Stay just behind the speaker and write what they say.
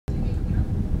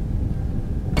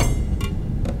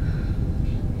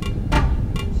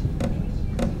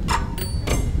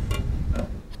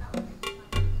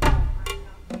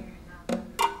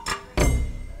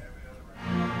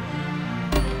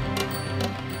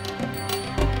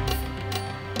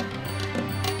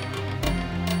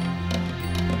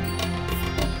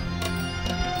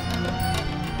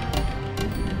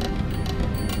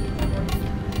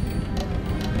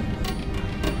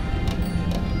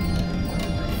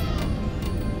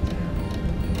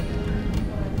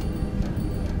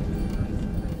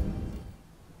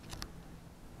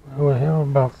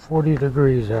About 40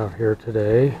 degrees out here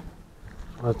today.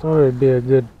 I thought it'd be a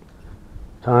good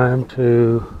time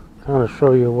to kind of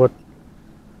show you what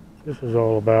this is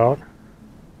all about.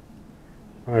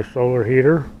 My solar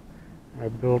heater I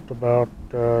built about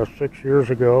 6 years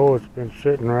ago. It's been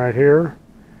sitting right here.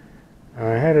 I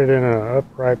had it in an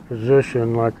upright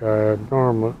position like I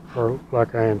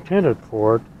intended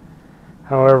for it.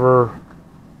 However,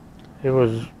 it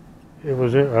was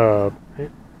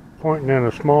pointing in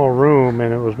a small room,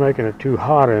 and it was making it too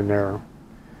hot in there.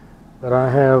 But I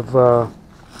have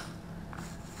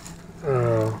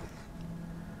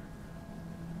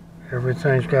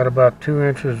everything's got about 2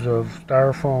 inches of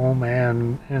styrofoam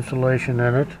and insulation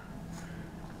in it.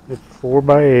 It's 4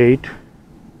 by 8,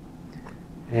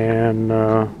 and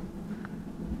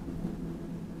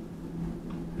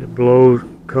it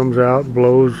comes out,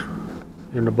 blows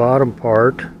in the bottom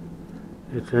part.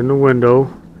 It's in the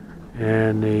window,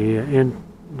 and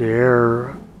the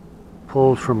air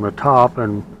pulls from the top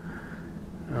and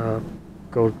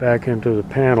goes back into the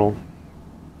panel.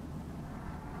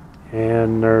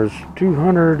 And there's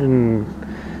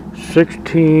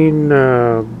 216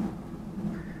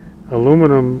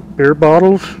 aluminum beer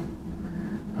bottles.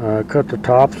 Cut the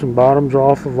tops and bottoms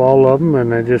off of all of them, and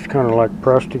they just kind of like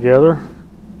press together.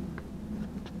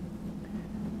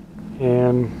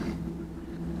 And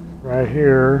right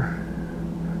here,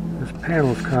 this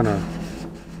panel's kind of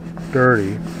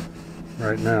dirty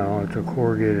right now. It's a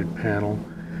corrugated panel.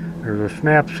 There's a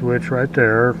snap switch right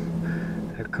there.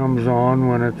 It comes on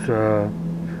when it's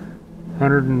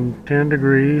 110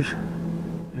 degrees,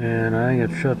 and I think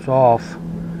it shuts off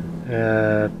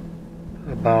at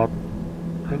about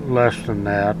less than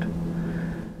that.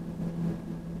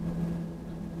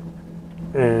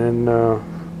 And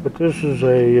but this is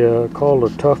called a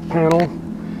tough panel.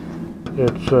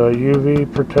 It's UV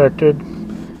protected,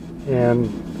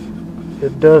 and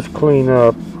it does clean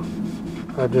up.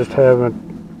 I just haven't.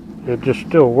 It just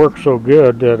still works so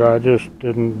good that I just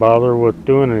didn't bother with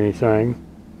doing anything.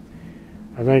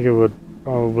 I think it would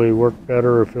probably work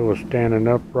better if it was standing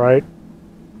upright,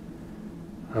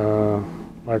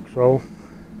 like so.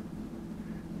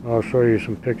 I'll show you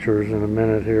some pictures in a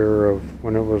minute here of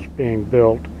when it was being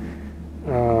built.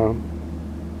 I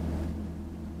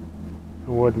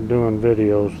wasn't doing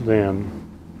videos then.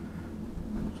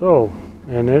 So,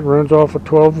 and it runs off of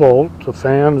 12 volts. The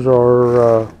fans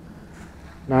are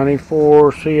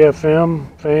 94 CFM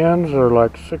fans, are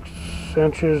like 6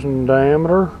 inches in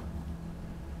diameter,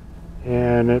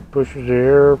 and it pushes the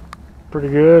air pretty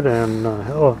good, and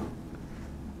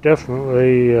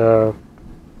definitely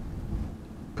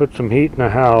put some heat in the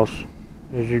house,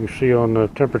 as you can see on the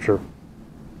temperature.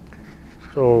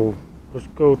 So let's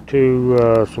go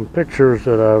to some pictures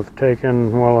that I've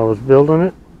taken while I was building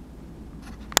it.